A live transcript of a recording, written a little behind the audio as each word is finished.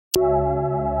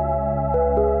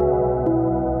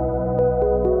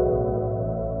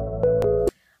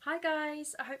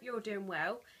you're all doing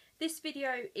well. This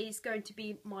video is going to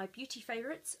be my beauty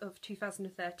favourites of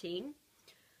 2013.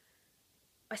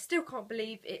 I still can't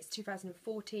believe it's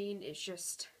 2014, it's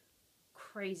just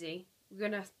crazy. We're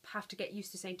going to have to get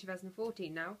used to saying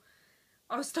 2014 now.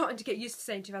 I was starting to get used to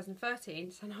saying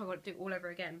 2013, so now I've got to do it all over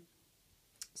again.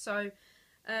 So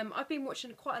I've been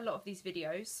watching quite a lot of these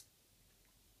videos,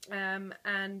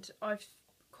 and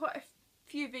quite a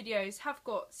few videos have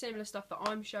got similar stuff that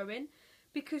I'm showing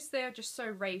because they are just so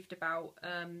raved about,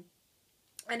 and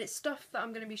it's stuff that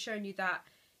I'm going to be showing you that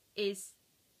is,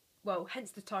 well,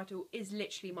 hence the title, is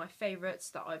literally my favourites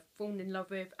that I've fallen in love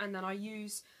with and that I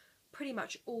use pretty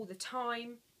much all the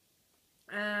time,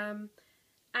 and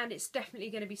it's definitely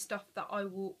going to be stuff that I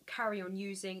will carry on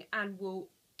using and will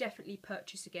definitely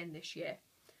purchase again this year.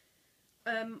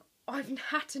 I've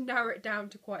had to narrow it down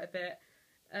to quite a bit.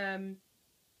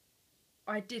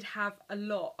 I did have a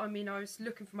lot. I mean, I was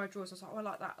looking for my drawers, I was like, oh, I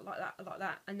like that, I like that, I like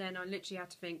that, and then I literally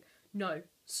had to think, no,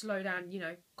 slow down, you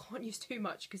know, can't use too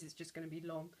much because it's just going to be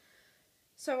long.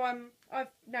 So I've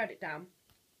narrowed it down.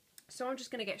 So I'm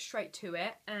just going to get straight to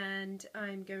it, and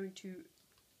I'm going to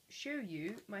show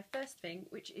you my first thing,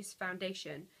 which is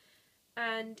foundation,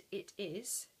 and it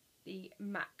is the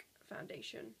MAC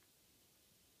foundation,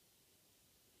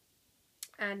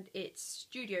 and it's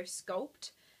Studio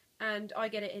Sculpt, and I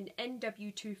get it in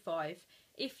NW25.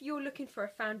 If you're looking for a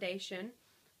foundation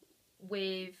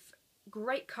with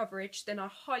great coverage, then I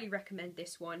highly recommend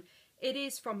this one. It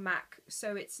is from MAC,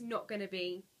 so it's not going to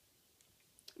be,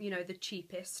 you know, the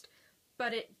cheapest,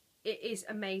 but it is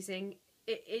amazing.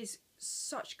 It is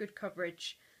such good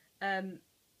coverage,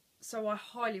 so I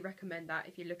highly recommend that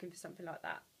if you're looking for something like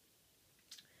that.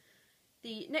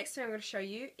 The next thing I'm going to show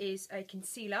you is a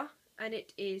concealer, and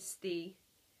it is the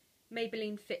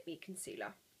Maybelline Fit Me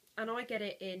concealer, and I get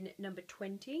it in number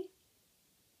 20,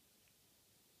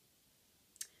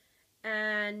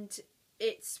 and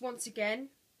it's, once again,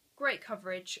 great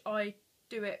coverage. I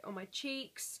do it on my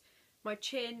cheeks, my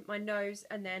chin, my nose,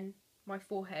 and then my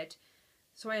forehead,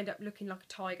 so I end up looking like a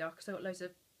tiger because I've got loads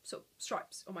of sort of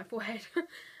stripes on my forehead.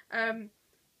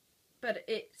 But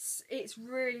it's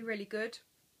really, really good,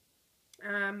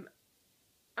 and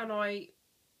I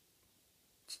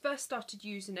first started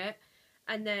using it,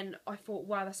 and then I thought,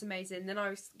 wow, that's amazing. Then I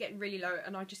was getting really low,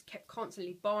 and I just kept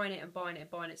constantly buying it and buying it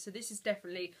and buying it. So this is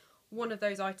definitely one of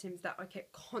those items that I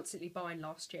kept constantly buying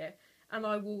last year, and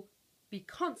I will be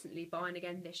constantly buying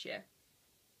again this year.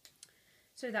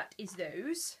 So that is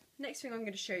those. Next thing I'm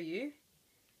going to show you,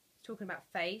 talking about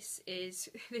face, is,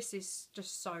 this is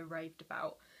just so raved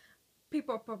about.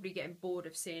 People are probably getting bored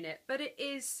of seeing it, but it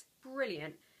is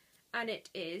brilliant, and it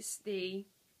is the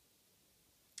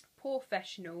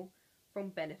Porefessional from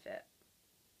Benefit,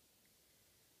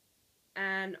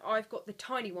 and I've got the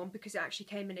tiny one because it actually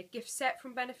came in a gift set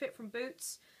from Benefit from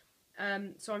Boots,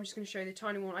 so I'm just going to show you the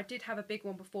tiny one. I did have a big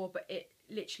one before, but it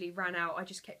literally ran out. I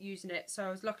just kept using it, so I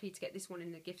was lucky to get this one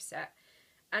in the gift set,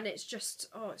 and it's just,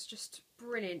 oh, it's just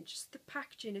brilliant. Just the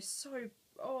packaging is so,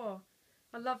 oh,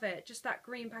 I love it. Just that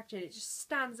green packaging, it just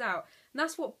stands out, and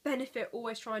that's what Benefit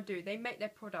always try and do. They make their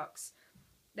products,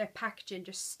 their packaging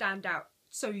just stand out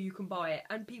so you can buy it,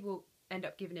 and people end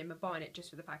up giving him and buying it just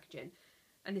for the packaging,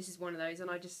 and this is one of those, and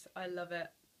I love it.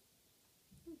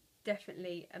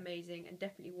 Definitely amazing, and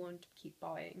definitely one to keep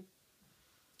buying.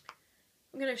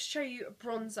 I'm going to show you a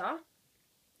bronzer,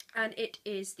 and it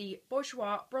is the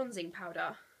Bourjois bronzing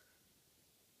powder,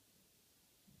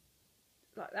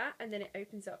 like that, and then it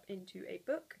opens up into a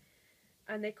book,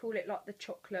 and they call it like the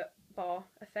chocolate bar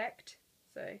effect,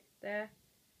 so there.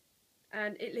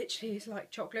 And it literally is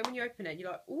like chocolate. When you open it,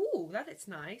 you're like, ooh, that is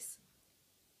nice.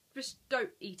 Just don't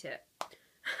eat it.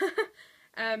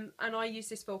 And I use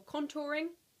this for contouring.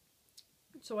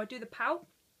 So I do the pout,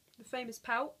 the famous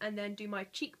pout, and then do my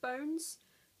cheekbones,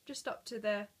 just up to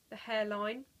the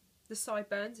hairline, the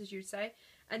sideburns, as you would say.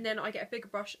 And then I get a bigger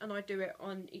brush and I do it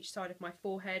on each side of my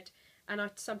forehead. And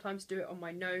I sometimes do it on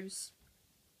my nose.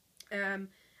 And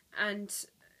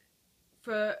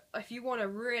for if you want to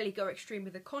really go extreme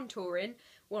with the contouring,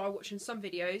 well, I watched in some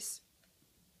videos,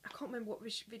 I can't remember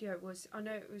which video it was, I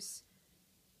know it was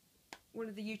one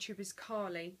of the YouTubers,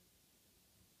 Carly,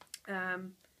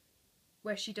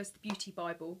 where she does the beauty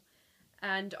bible,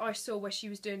 and I saw where she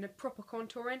was doing a proper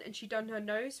contouring, and she done her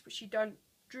nose, but she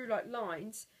drew like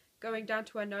lines going down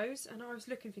to her nose, and I was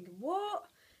looking thinking, what?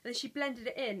 And then she blended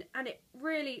it in, and it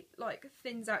really like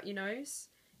thins out your nose,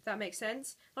 if that makes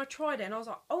sense. And I tried it, and I was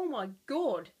like, oh my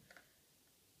god.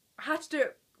 I had to do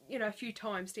it, you know, a few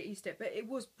times to get used to it, but it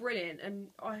was brilliant, and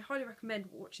I highly recommend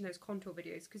watching those contour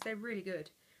videos because they're really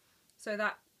good. So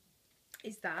that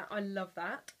is that. I love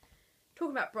that.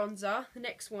 Talking about bronzer, the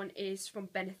next one is from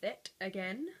Benefit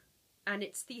again, and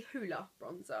it's the Hoola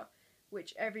bronzer,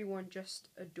 which everyone just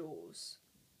adores.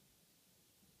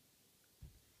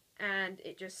 And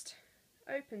it just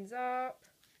opens up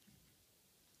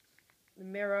the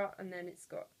mirror, and then it's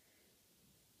got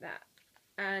that.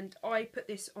 And I put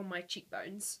this on my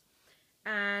cheekbones,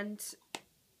 and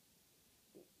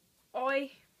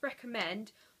I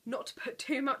recommend not to put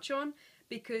too much on,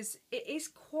 because it is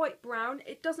quite brown.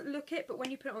 It doesn't look it, but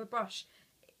when you put it on the brush,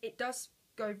 it does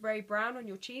go very brown on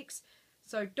your cheeks.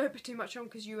 So don't put too much on,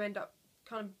 because you end up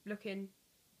kind of looking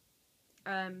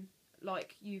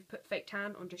like you've put fake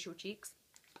tan on just your cheeks.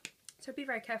 So be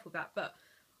very careful of that. But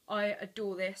I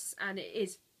adore this, and it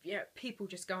is, you know, people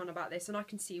just go on about this, and I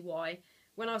can see why.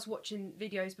 When I was watching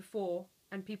videos before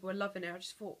and people were loving it, I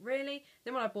just thought, really?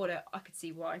 Then when I bought it, I could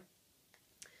see why.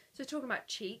 So talking about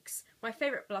cheeks, my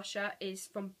favourite blusher is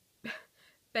from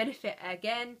Benefit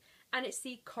again, and it's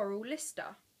the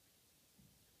Coralista.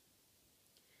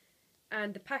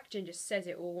 And the packaging just says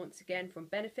it all once again, from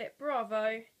Benefit,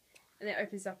 bravo. And it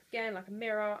opens up again like a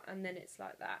mirror, and then it's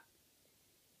like that.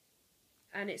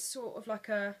 And it's sort of like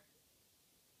a,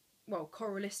 well,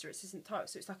 Coralista, it isn't type,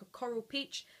 so it's like a coral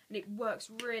peach, and it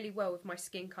works really well with my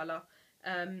skin colour.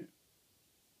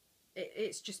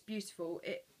 It's just beautiful.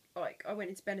 Like, I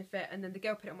went into Benefit, and then the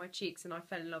girl put it on my cheeks, and I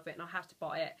fell in love with it, and I had to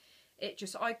buy it. It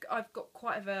just, I've got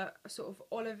quite of a sort of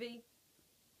olive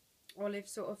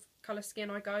sort of colour skin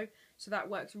I go, so that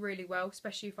works really well,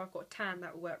 especially if I've got a tan,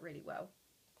 that will work really well.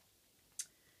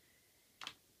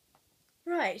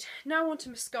 Right, now on to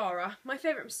mascara. My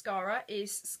favourite mascara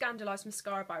is Scandalised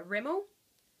Mascara by Rimmel.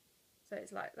 So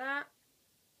it's like that.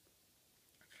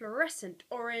 Fluorescent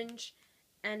orange,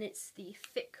 and it's the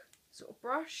thick sort of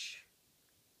brush.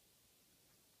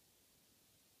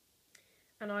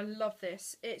 And I love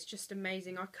this. It's just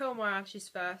amazing. I curl my eyelashes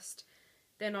first,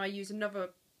 then I use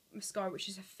another mascara, which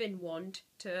is a thin wand,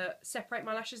 to separate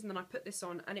my lashes, and then I put this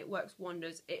on, and it works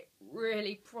wonders. It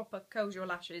really proper curls your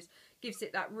lashes, gives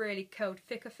it that really curled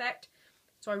thick effect.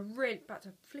 So I really, about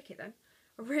to flick it then,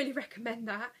 I really recommend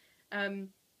that.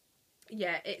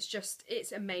 Yeah,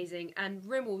 it's amazing, and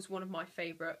Rimmel's one of my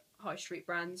favourite high street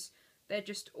brands. They're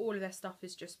just, all of their stuff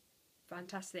is just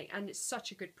fantastic, and it's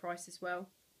such a good price as well.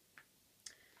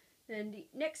 And the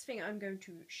next thing I'm going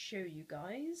to show you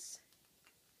guys,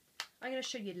 I'm going to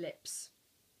show you lips.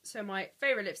 So my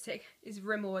favourite lipstick is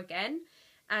Rimmel again,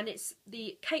 and it's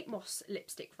the Kate Moss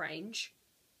lipstick range,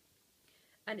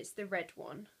 and it's the red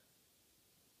one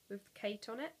with Kate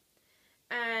on it,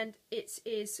 and it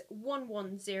is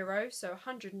 110, so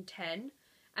 110,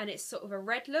 and it's sort of a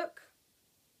red look.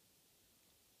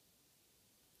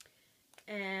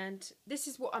 And this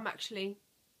is what I'm actually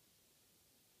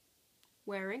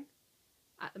wearing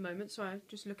at the moment, so I'm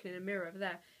just looking in a mirror over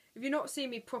there. If you're not seeing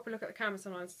me proper look at the camera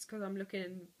sometimes, it's because I'm looking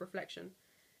in reflection.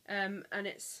 And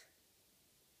it's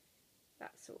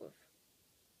that sort of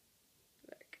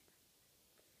look.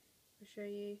 I'll show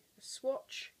you a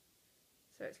swatch.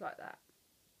 So it's like that.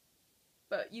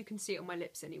 But you can see it on my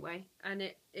lips anyway. And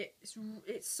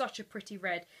it's such a pretty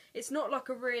red. It's not like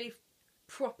a really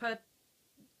proper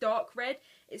dark red.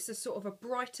 It's a sort of a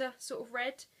brighter sort of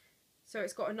red. So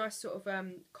it's got a nice sort of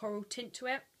coral tint to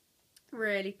it.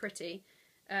 Really pretty.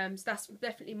 So that's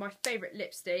definitely my favourite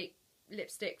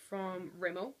lipstick from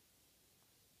Rimmel.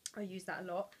 I use that a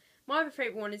lot. My other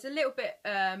favourite one is a little bit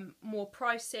more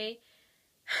pricey.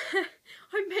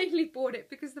 I mainly bought it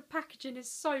because the packaging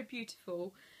is so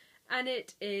beautiful, and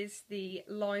it is the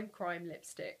Lime Crime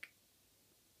lipstick.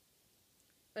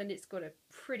 And it's got a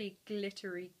pretty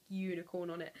glittery unicorn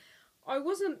on it. I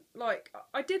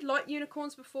did like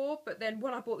unicorns before, but then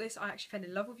when I bought this, I actually fell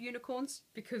in love with unicorns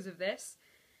because of this.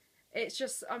 It's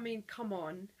just, I mean, come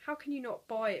on. How can you not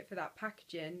buy it for that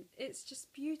packaging? It's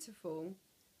just beautiful.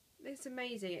 It's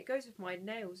amazing. It goes with my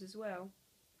nails as well.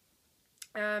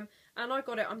 And I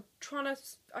got it,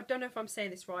 I don't know if I'm saying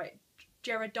this right,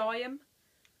 Geradium.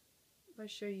 I'll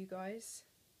show you guys.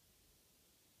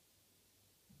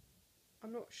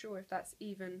 I'm not sure if that's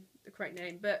even the correct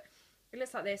name, but it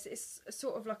looks like this. It's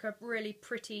sort of like a really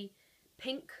pretty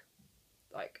pink,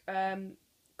 like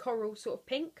coral sort of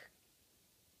pink.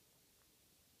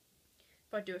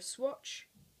 If I do a swatch,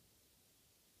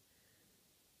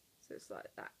 so it's like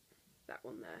that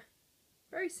one there.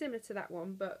 Very similar to that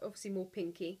one, but obviously more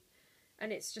pinky.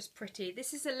 And it's just pretty.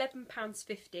 This is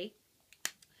 £11.50.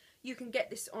 You can get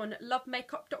this on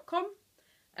lovemakeup.com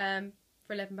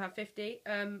for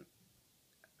 £11.50.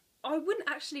 I wouldn't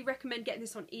actually recommend getting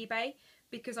this on eBay,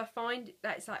 because I find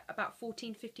that it's like about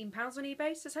 £14–15 on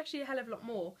eBay, so it's actually a hell of a lot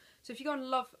more. So if you go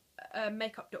on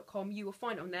lovemakeup.com, you will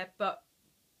find it on there, but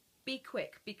be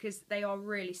quick because they are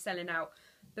really selling out.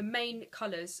 The main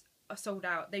colours are sold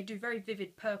out. They do very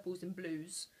vivid purples and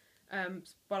blues,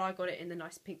 but I got it in the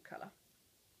nice pink colour.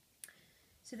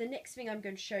 So the next thing I'm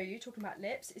going to show you, talking about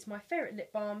lips, is my favourite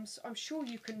lip balms. I'm sure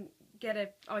you can get an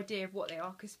idea of what they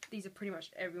are because these are pretty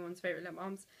much everyone's favourite lip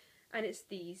balms. And it's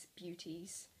these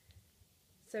beauties.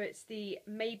 So it's the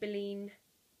Maybelline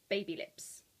Baby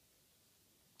Lips.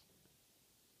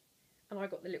 And I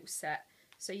got the little set.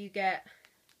 So you get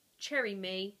Cherry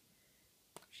Me,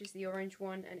 which is the orange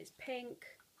one, and it's pink.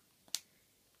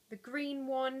 The green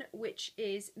one, which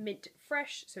is Mint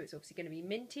Fresh, so it's obviously going to be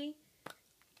minty.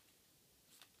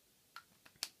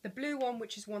 The blue one,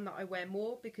 which is one that I wear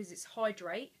more because it's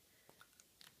Hydrate.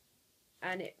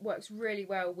 And it works really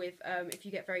well with if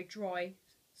you get very dry,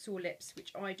 sore lips,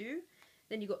 which I do.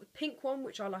 Then you've got the pink one,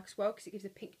 which I like as well because it gives a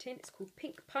pink tint. It's called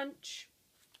Pink Punch.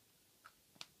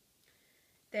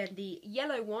 Then the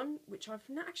yellow one, which I've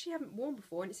actually haven't worn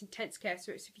before, and it's Intense Care,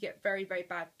 so it's if you get very, very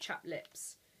bad chapped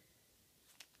lips.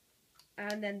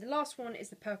 And then the last one is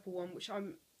the purple one, which I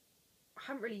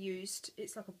haven't really used.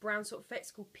 It's like a brown sort of effect.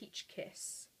 It's called Peach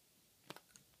Kiss.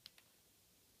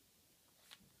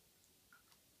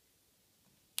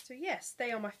 So yes,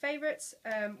 they are my favourites.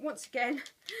 Once again,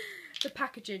 the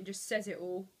packaging just says it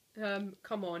all.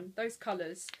 Come on, those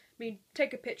colours. I mean,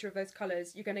 take a picture of those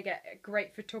colours. You're going to get a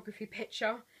great photography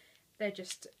picture. They're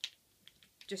just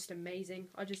amazing.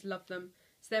 I just love them.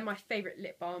 So they're my favourite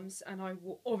lip balms, and I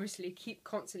will obviously keep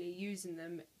constantly using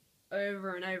them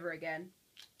over and over again.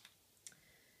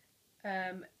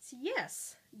 So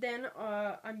yes, then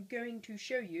I'm going to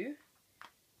show you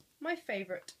my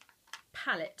favourite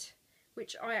palette,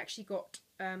 which I actually got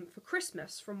for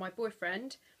Christmas from my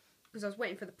boyfriend because I was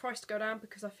waiting for the price to go down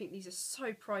because I think these are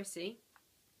so pricey.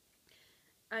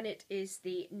 And it is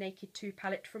the Naked 2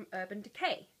 palette from Urban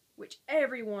Decay, which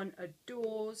everyone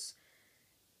adores.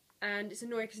 And it's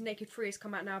annoying because Naked 3 has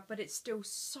come out now, but it's still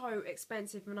so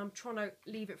expensive, and I'm trying to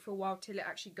leave it for a while till it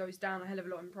actually goes down a hell of a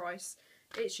lot in price.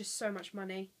 It's just so much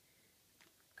money.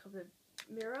 Cover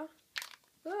the mirror.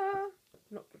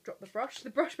 Not drop the brush.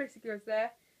 The brush basically goes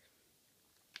there.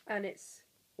 And it's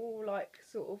all like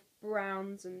sort of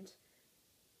browns and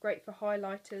great for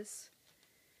highlighters.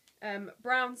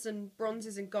 Browns and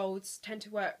bronzes and golds tend to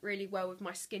work really well with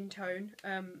my skin tone,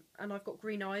 and I've got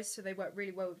green eyes, so they work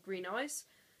really well with green eyes.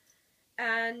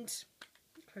 And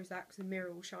close that because the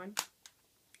mirror will shine.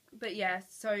 But yeah,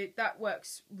 so that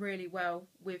works really well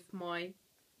with my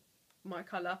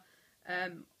colour.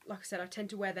 Like I said, I tend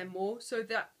to wear them more, so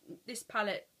that this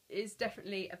palette is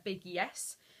definitely a big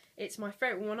yes. It's my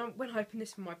favourite one. When I opened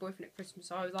this for my boyfriend at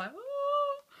Christmas, I was like,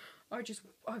 oh!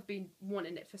 I've been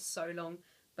wanting it for so long.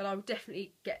 But I will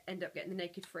definitely end up getting the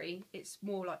Naked 3. It's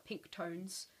more like pink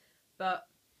tones, but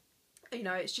you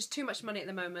know, it's just too much money at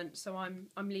the moment, so I'm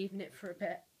leaving it for a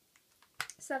bit.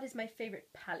 So that is my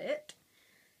favourite palette.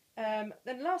 Then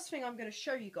the last thing I'm going to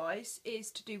show you guys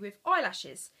is to do with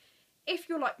eyelashes. If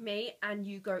you're like me and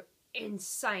you go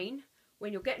insane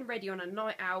when you're getting ready on a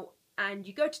night out and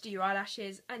you go to do your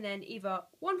eyelashes and then either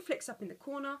one flicks up in the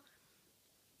corner,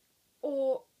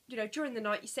 or you know, during the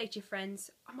night you say to your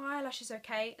friends, are my eyelashes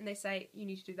okay? And they say, you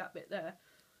need to do that bit there.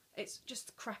 It's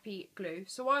just crappy glue.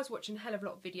 So I was watching a hell of a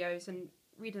lot of videos and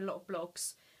reading a lot of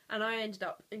blogs, and I ended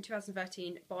up in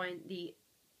 2013 buying the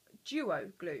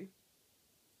Duo glue.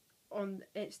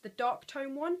 It's the dark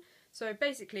tone one. So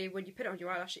basically when you put it on your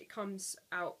eyelash, it comes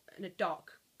out in a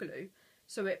dark glue.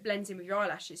 So it blends in with your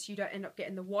eyelashes, so you don't end up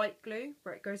getting the white glue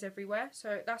where it goes everywhere.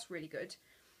 So that's really good.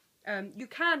 You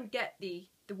can get the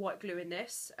white glue in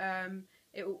this.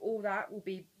 All that will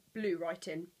be blue right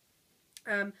in.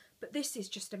 But this is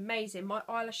just amazing. My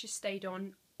eyelashes stayed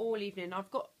on all evening.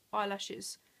 I've got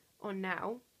eyelashes on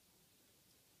now.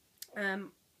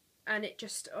 And it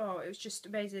was just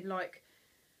amazing. Like,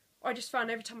 I just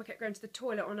found every time I kept going to the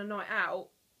toilet on a night out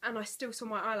and I still saw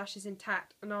my eyelashes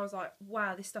intact, and I was like,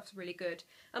 wow, this stuff's really good.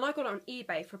 And I got it on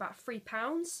eBay for about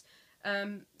 £3.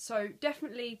 So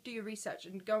definitely do your research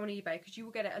and go on eBay because you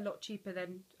will get it a lot cheaper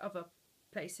than other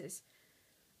places.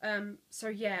 So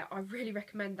yeah, I really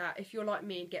recommend that. If you're like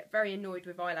me and get very annoyed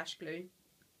with eyelash glue,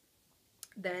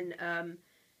 then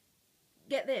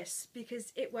get this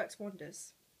because it works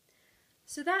wonders.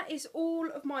 So that is all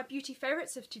of my beauty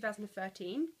favourites of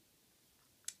 2013.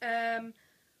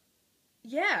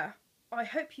 Yeah, I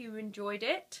hope you enjoyed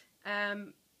it.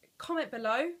 Comment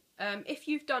below. If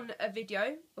you've done a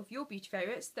video of your beauty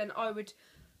favourites, then I would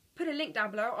put a link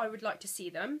down below. I would like to see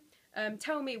them.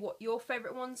 Tell me what your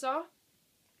favourite ones are.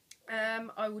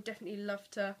 I would definitely love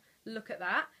to look at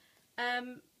that.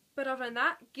 But other than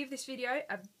that, give this video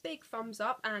a big thumbs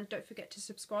up and don't forget to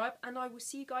subscribe, and I will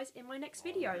see you guys in my next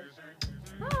video.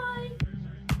 Bye!